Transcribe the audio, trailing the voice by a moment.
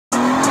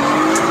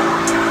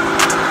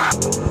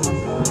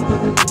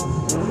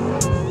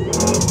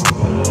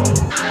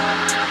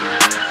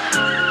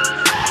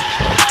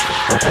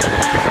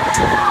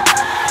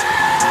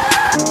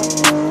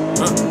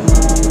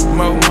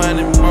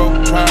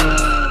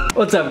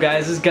What's up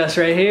guys, it's Gus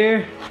right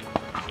here.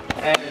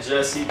 And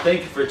Jesse,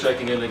 thank you for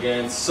checking in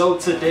again. So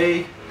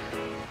today,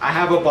 I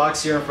have a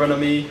box here in front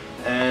of me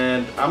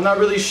and I'm not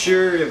really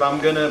sure if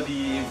I'm gonna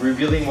be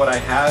revealing what I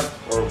have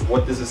or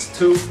what this is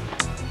to,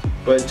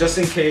 but just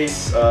in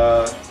case,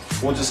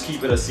 we'll just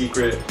keep it a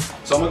secret.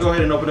 So I'm gonna go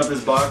ahead and open up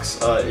this box.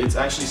 It's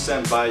actually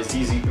sent by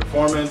ZZ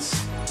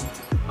Performance.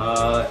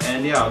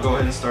 And yeah, I'll go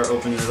ahead and start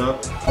opening it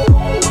up.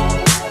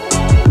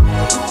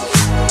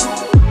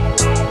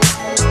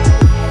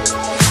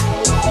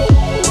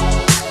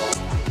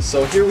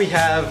 So here we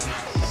have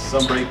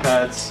some brake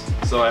pads.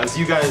 So as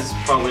you guys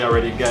probably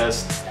already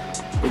guessed,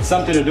 it's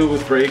something to do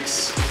with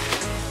brakes.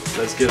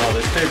 Let's get all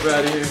this paper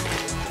out of here.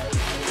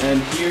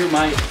 And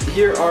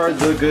here are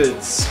the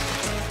goods.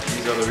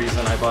 These are the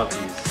reason I bought these.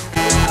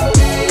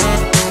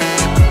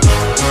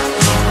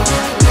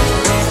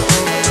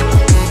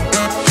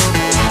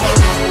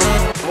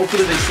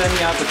 Hopefully they send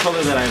me out the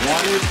color that I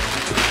wanted.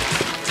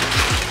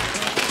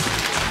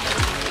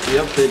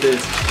 Yep, they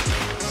did.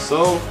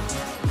 So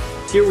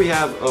here we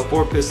have a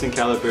 4-piston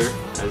caliper,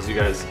 as you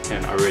guys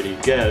can already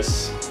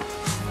guess.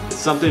 It's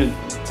something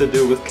to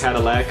do with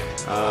Cadillac.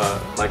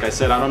 Like I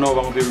said, I don't know if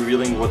I'm going to be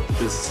revealing what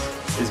this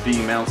is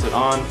being mounted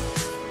on,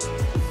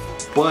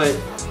 but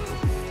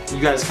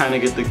you guys kind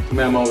of get the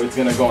memo. It's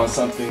going to go on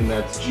something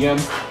that's GM,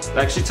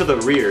 actually to the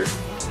rear.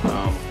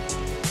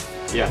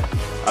 Yeah,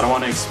 I don't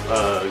want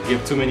to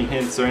give too many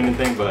hints or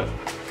anything, but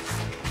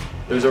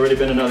there's already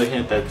been another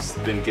hint that's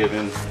been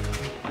given,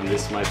 and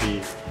this might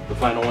be the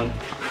final one.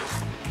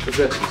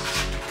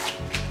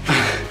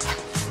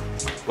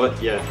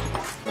 But yeah,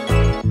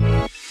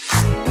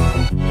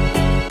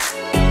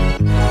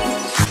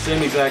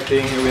 same exact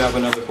thing. Here we have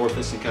another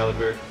 4-piston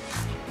caliper,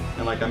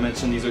 and like I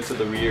mentioned, these are to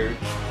the rear.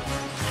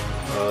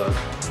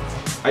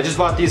 I just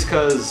bought these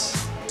because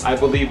I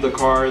believe the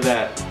car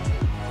that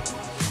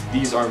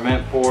these are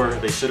meant for,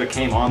 they should have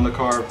came on the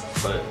car,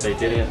 but they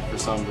didn't for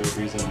some weird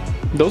reason.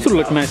 Those would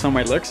look nice on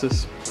my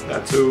Lexus.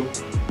 That too.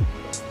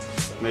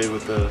 Maybe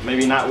with the,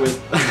 maybe not with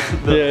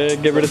the, yeah,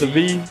 get rid of the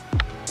V.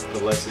 The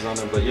Lexus on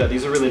them, but yeah,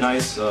 these are really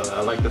nice.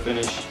 I like the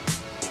finish.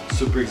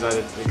 Super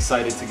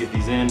excited to get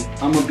these in.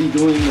 I'm gonna be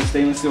doing the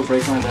stainless steel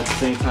brake lines at the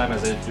same time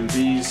as I do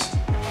these,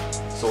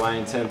 so I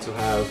intend to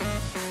have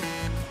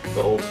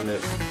the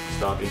ultimate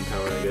stopping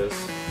power, I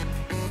guess.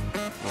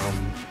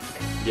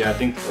 Yeah, I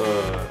think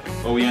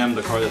OEM,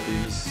 the car that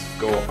these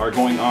are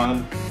going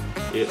on,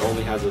 it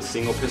only has a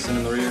single piston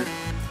in the rear,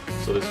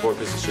 so this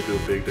 4-piston should do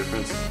a big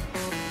difference.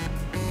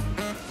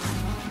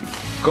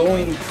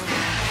 Going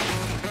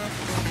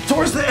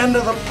towards the end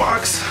of the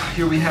box,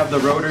 here we have the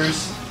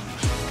rotors.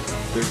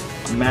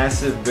 They're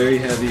massive, very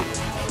heavy.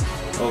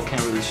 Oh,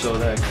 can't really show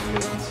that because you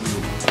guys can see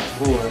the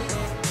floor.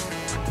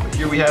 But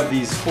here we have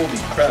these, holy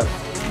crap,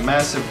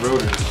 massive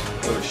rotors.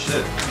 Oh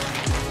shit.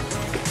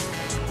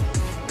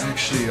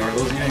 Actually, are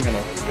those even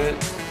gonna fit?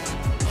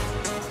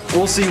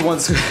 We'll see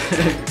once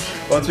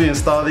once we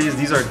install these.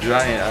 These are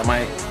giant.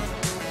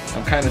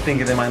 I'm kind of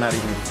thinking they might not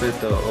even fit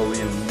the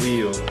OEM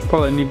wheel.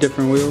 Probably need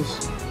different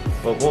wheels.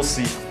 But we'll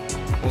see.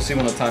 We'll see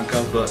when the time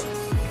comes, but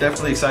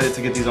definitely excited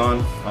to get these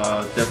on.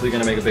 Definitely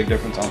gonna make a big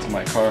difference onto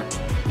my car.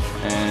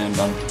 And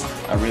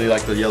I really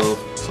like the yellow,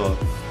 so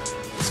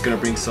it's gonna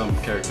bring some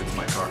character to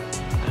my car.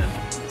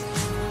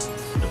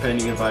 And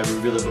depending if I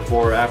reveal it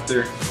before or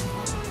after,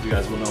 you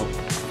guys will know,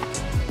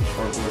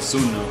 or will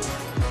soon know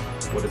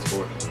what it's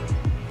for.